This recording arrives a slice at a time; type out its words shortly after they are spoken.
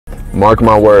Mark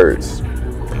my words.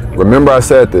 Remember I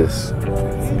said this.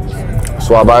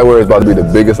 Suave Eyewear is about to be the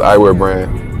biggest eyewear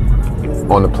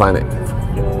brand on the planet.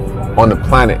 On the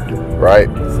planet, right?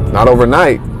 Not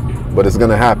overnight, but it's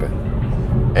gonna happen.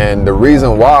 And the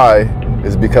reason why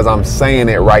is because I'm saying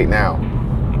it right now,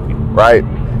 right?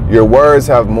 Your words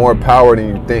have more power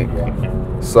than you think.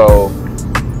 So,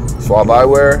 Suave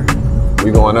Eyewear,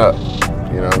 we going up.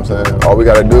 You know what I'm saying? All we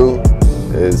gotta do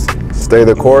is stay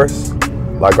the course,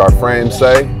 like our frames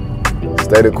say,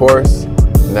 stay the course,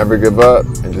 never give up,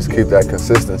 and just keep that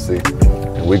consistency.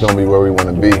 And we're gonna be where we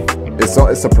wanna be. It's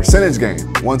a percentage game,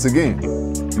 once again.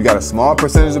 You got a small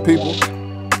percentage of people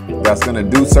that's gonna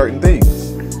do certain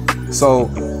things. So,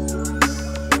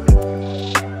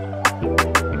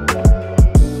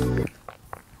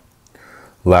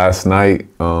 last night,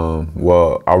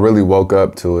 well, I really woke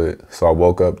up to it. So I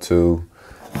woke up to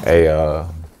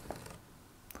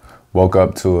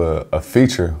a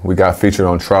feature. We got featured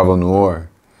on Travel Noir.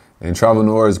 And Travel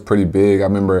Noir is pretty big. I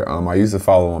remember I used to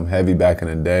follow them heavy back in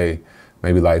the day,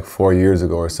 maybe like 4 years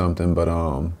ago or something. But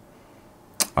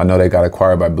I know they got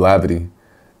acquired by Blavity.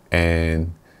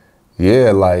 And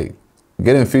yeah, like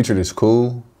getting featured is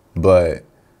cool, but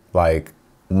like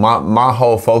my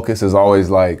whole focus is always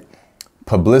like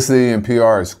publicity and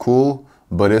PR is cool,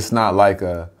 but it's not like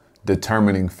a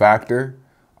determining factor.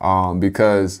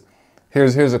 Because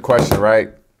here's a question, right?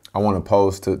 I want to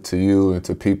pose to you and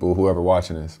to people, whoever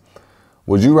watching this.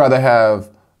 Would you rather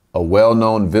have a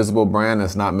well-known visible brand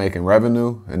that's not making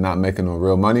revenue and not making no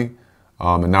real money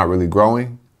and not really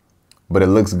growing, but it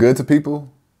looks good to people?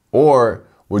 Or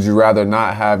would you rather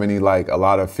not have any, like a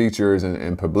lot of features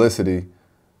and publicity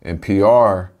and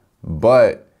PR,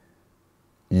 but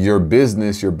your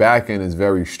business, your back end is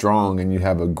very strong and you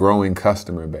have a growing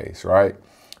customer base, right?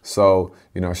 So,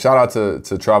 you know, shout out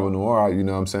to Travel Noir, you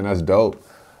know what I'm saying? That's dope.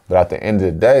 But at the end of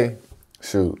the day,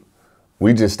 shoot,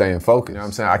 we just staying focused. You know what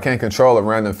I'm saying? I can't control a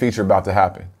random feature about to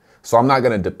happen. So I'm not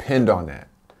gonna depend on that.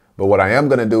 But what I am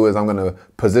gonna do is I'm gonna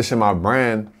position my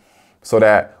brand so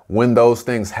that when those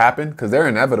things happen, because they're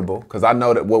inevitable, because I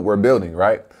know that what we're building,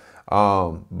 right?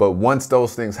 But once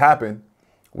those things happen,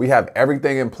 we have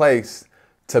everything in place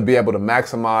to be able to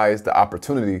maximize the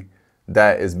opportunity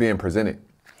that is being presented.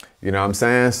 You know what I'm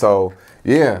saying? So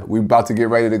yeah, we about to get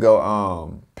ready to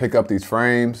go pick up these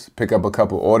frames, pick up a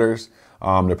couple orders,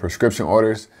 the prescription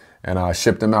orders, and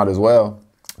ship them out as well.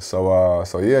 So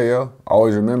yeah, yo,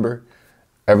 always remember,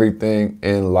 everything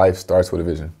in life starts with a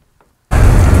vision.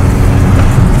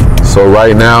 So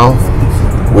right now,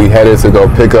 we headed to go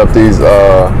pick up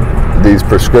these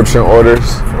prescription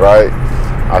orders, right?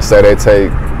 I say they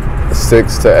take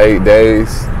 6 to 8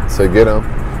 days to get them,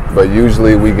 but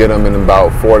usually we get them in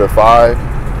about 4 to 5.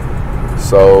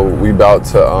 So we about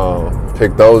to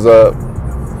pick those up,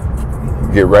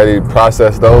 get ready to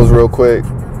process those real quick,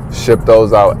 ship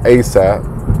those out ASAP,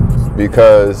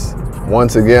 because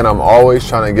once again, I'm always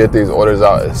trying to get these orders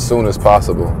out as soon as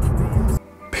possible.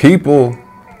 People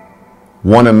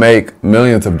want to make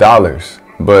millions of dollars,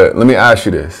 but let me ask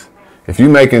you this. If you're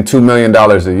making $2 million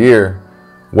a year,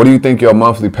 what do you think your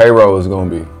monthly payroll is going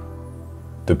to be?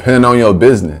 Depending on your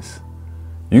business.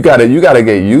 You gotta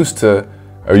get used to,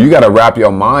 or you gotta wrap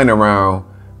your mind around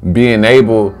being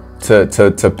able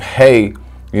to pay,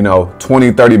 you know,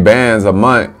 20, 30 bands a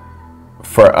month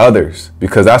for others,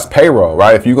 because that's payroll,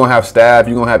 right? If you're gonna have staff,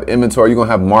 you're gonna have inventory, you're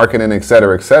gonna have marketing, et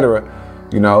cetera,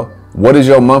 you know, what is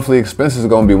your monthly expenses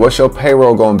gonna be? What's your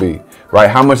payroll gonna be, right?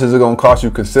 How much is it gonna cost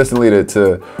you consistently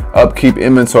to upkeep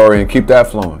inventory and keep that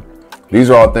flowing? These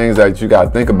are all things that you gotta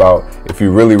think about if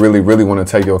you really wanna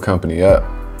take your company up.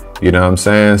 You know what I'm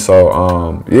saying?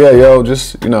 So, yeah, yo,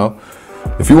 just, you know,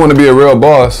 if you wanna be a real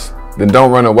boss, then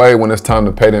don't run away when it's time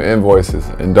to pay them invoices,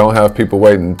 and don't have people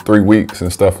waiting 3 weeks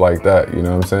and stuff like that. You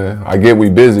know what I'm saying? I get we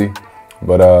busy,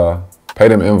 but pay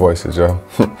them invoices, yo.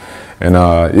 And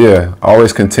yeah,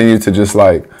 always continue to just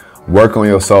like work on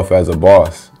yourself as a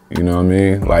boss. You know what I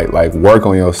mean? Like work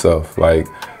on yourself. Like,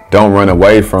 don't run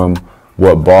away from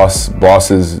what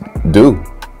bosses do.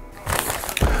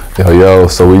 Yo,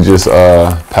 so we just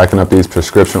packing up these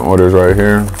prescription orders right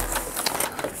here.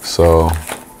 So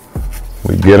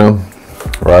we get them,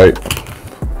 right?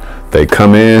 They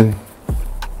come in,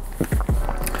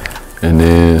 and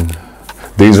then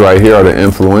these right here are the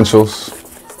influentials.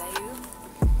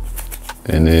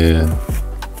 And then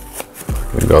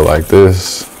we go like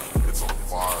this.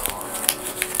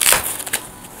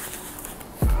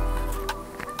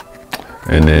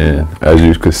 And then as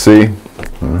you can see,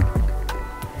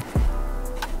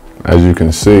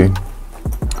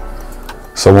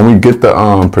 so when we get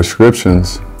the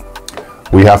prescriptions,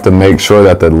 we have to make sure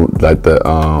that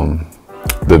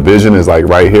the the vision is like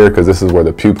right here, because this is where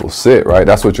the pupils sit, right?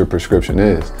 That's what your prescription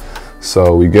is.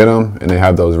 So we get them and they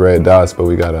have those red dots, but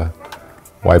we gotta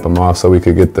wipe them off so we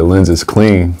could get the lenses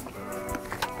clean,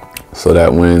 so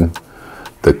that when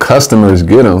the customers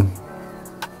get them,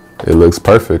 it looks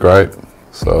perfect, right?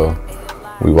 So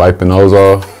we wiping those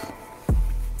off,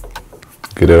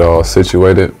 get it all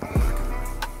situated.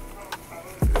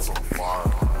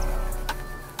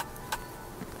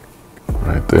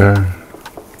 Right there.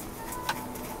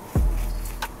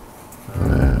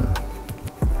 And then,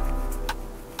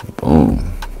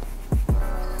 boom.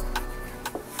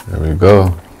 There we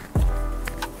go.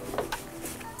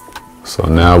 So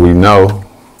now we know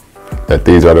that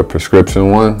these are the prescription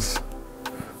ones.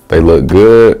 They look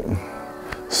good.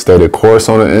 Stay the course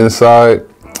on the inside.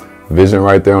 Vision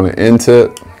right there on the end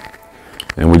tip.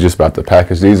 And we just about to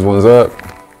package these ones up.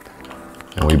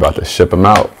 And we about to ship them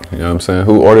out. You know what I'm saying?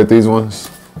 Who ordered these ones?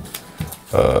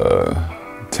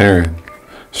 Taryn.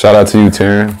 Shout out to you,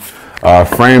 Taryn.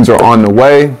 Frames are on the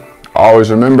way. Always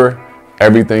remember,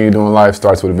 everything you do in life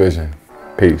starts with a vision.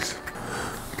 Peace.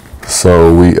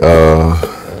 So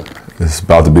it's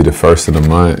about to be the first of the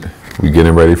month. We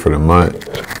getting ready for the month.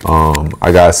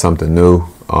 I got something new.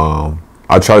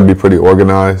 I try to be pretty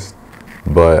organized,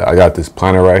 but I got this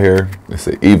planner right here. It's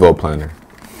an Evo planner.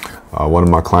 One of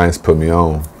my clients put me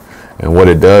on. And what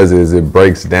it does is it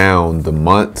breaks down the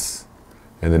months,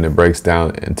 and then it breaks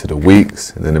down into the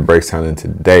weeks, and then it breaks down into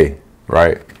day,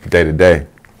 right? Day to day.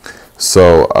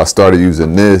 So I started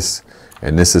using this,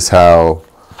 and this is how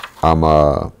I'm,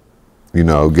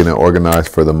 getting organized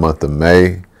for the month of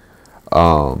May.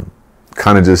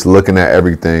 Kind of just looking at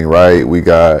everything, right? We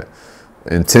got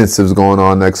intensives going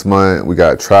on next month. We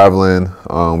got traveling.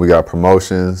 We got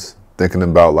promotions. Thinking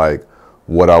about like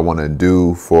what I want to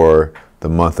do for the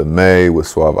month of May with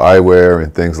Suave Eyewear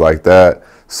and things like that.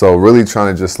 So really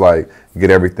trying to just like get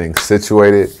everything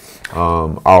situated.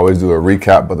 I always do a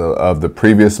recap of the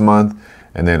previous month,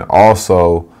 and then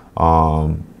also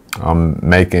I'm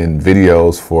making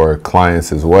videos for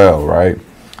clients as well, right?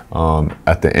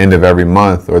 At the end of every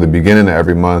month or the beginning of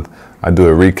every month, I do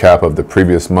a recap of the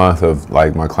previous month of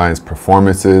like my clients'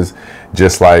 performances,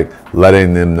 just like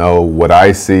letting them know what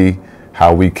I see,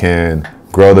 how we can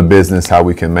grow the business, how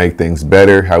we can make things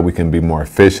better, how we can be more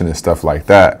efficient and stuff like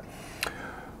that.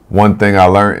 One thing I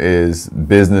learned is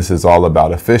business is all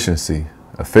about efficiency.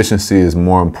 Efficiency is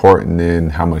more important than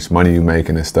how much money you make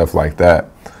and stuff like that.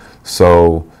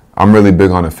 So I'm really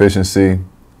big on efficiency.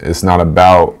 It's not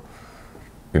about,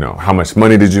 how much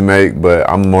money did you make, but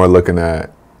I'm more looking at,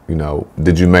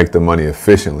 did you make the money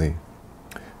efficiently?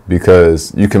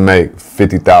 Because you can make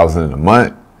 $50,000 in a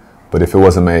month, but if it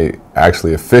wasn't made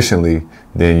actually efficiently,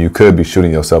 then you could be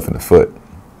shooting yourself in the foot.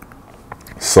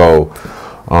 So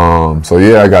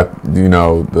yeah, I got,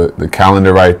 the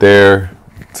calendar right there,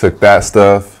 took that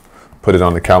stuff, put it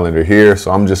on the calendar here.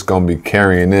 So I'm just going to be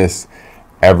carrying this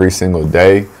every single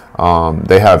day.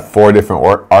 They have 4 different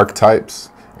archetypes,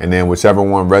 and then whichever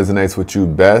one resonates with you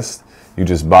best, you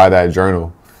just buy that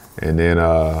journal, and then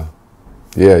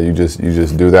yeah, you just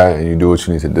do that and you do what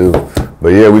you need to do. But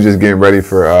yeah, we're just getting ready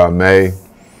for May.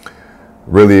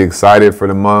 Really excited for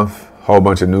the month. Whole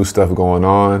bunch of new stuff going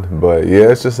on. But yeah,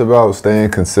 it's just about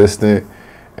staying consistent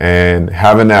and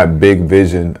having that big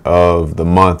vision of the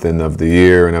month and of the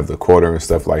year and of the quarter and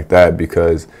stuff like that.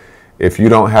 Because if you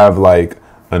don't have like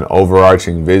an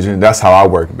overarching vision, that's how I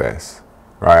work best,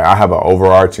 right? I have an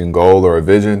overarching goal or a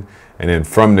vision, and then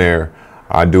from there,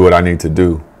 I do what I need to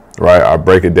do, right? I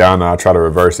break it down and I try to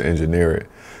reverse engineer it.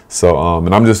 So,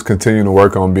 and I'm just continuing to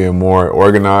work on being more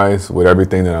organized with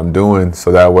everything that I'm doing, so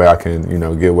that way I can,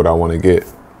 get what I want to get.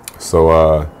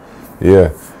 So,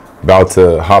 yeah, about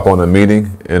to hop on a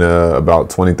meeting in about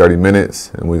 20-30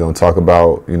 minutes, and we're going to talk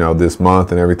about, this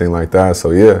month and everything like that.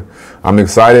 So, yeah, I'm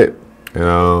excited.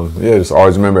 And, yeah, just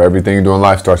always remember, everything you do in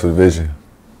life starts with vision.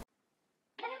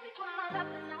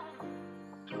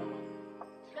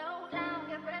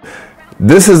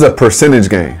 This is a percentage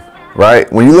game.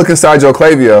 Right? When you look inside your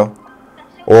Klaviyo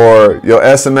or your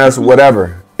SMS,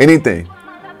 whatever, anything,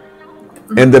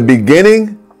 in the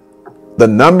beginning, the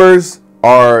numbers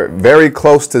are very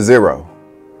close to 0.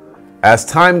 As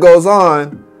time goes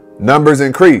on, numbers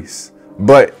increase,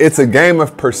 but it's a game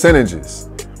of percentages.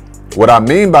 What I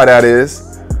mean by that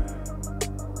is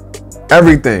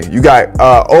everything. You got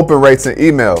open rates and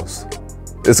emails.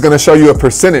 It's going to show you a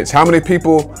percentage. How many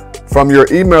people from your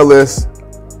email list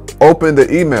open the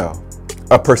email?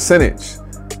 A percentage.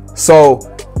 So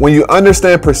when you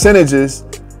understand percentages,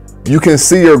 you can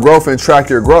see your growth and track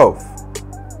your growth,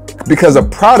 because a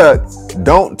product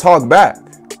don't talk back.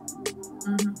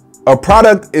 A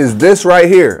product is this right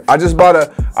here. I just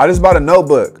bought I just bought a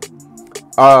notebook,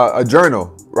 a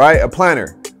journal, right? A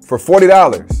planner for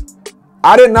 $40.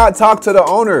 I did not talk to the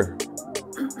owner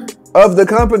of the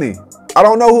company. I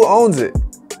don't know who owns it,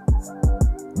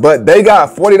 but they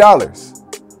got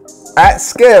 $40 at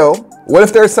scale. What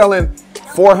if they're selling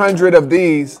 400 of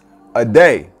these a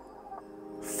day?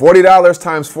 $40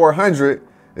 times 400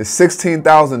 is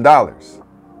 $16,000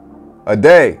 a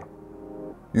day.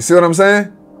 You see what I'm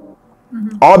saying?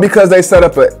 All because they set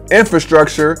up an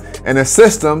infrastructure and a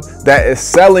system that is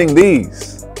selling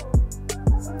these.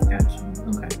 Gotcha.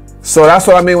 Okay. So that's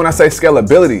what I mean when I say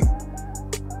scalability.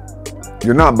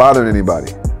 You're not bothering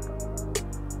anybody.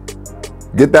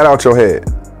 Get that out your head,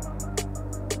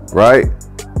 right?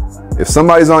 If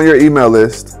somebody's on your email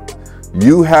list,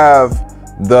 you have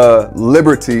the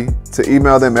liberty to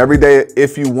email them every day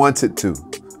if you wanted to.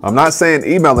 I'm not saying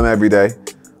email them every day,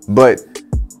 but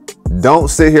don't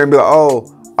sit here and be like,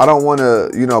 oh, I don't want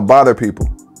to, bother people.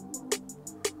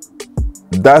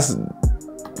 That's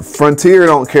Frontier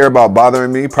don't care about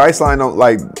bothering me. Priceline don't,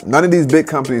 like, none of these big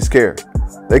companies care.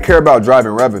 They care about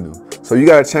driving revenue. So you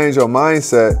got to change your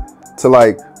mindset to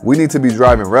like, we need to be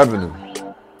driving revenue.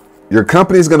 Your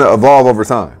company's going to evolve over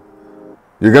time.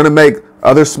 You're going to make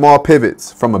other small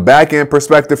pivots from a back end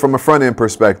perspective, from a front end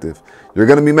perspective. You're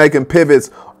going to be making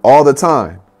pivots all the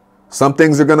time. Some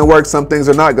things are going to work. Some things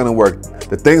are not going to work.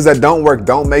 The things that don't work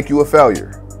don't make you a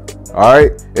failure. All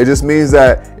right. It just means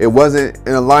that it wasn't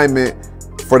in alignment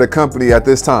for the company at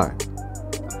this time.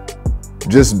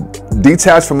 Just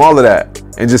detach from all of that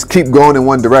and just keep going in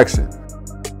one direction.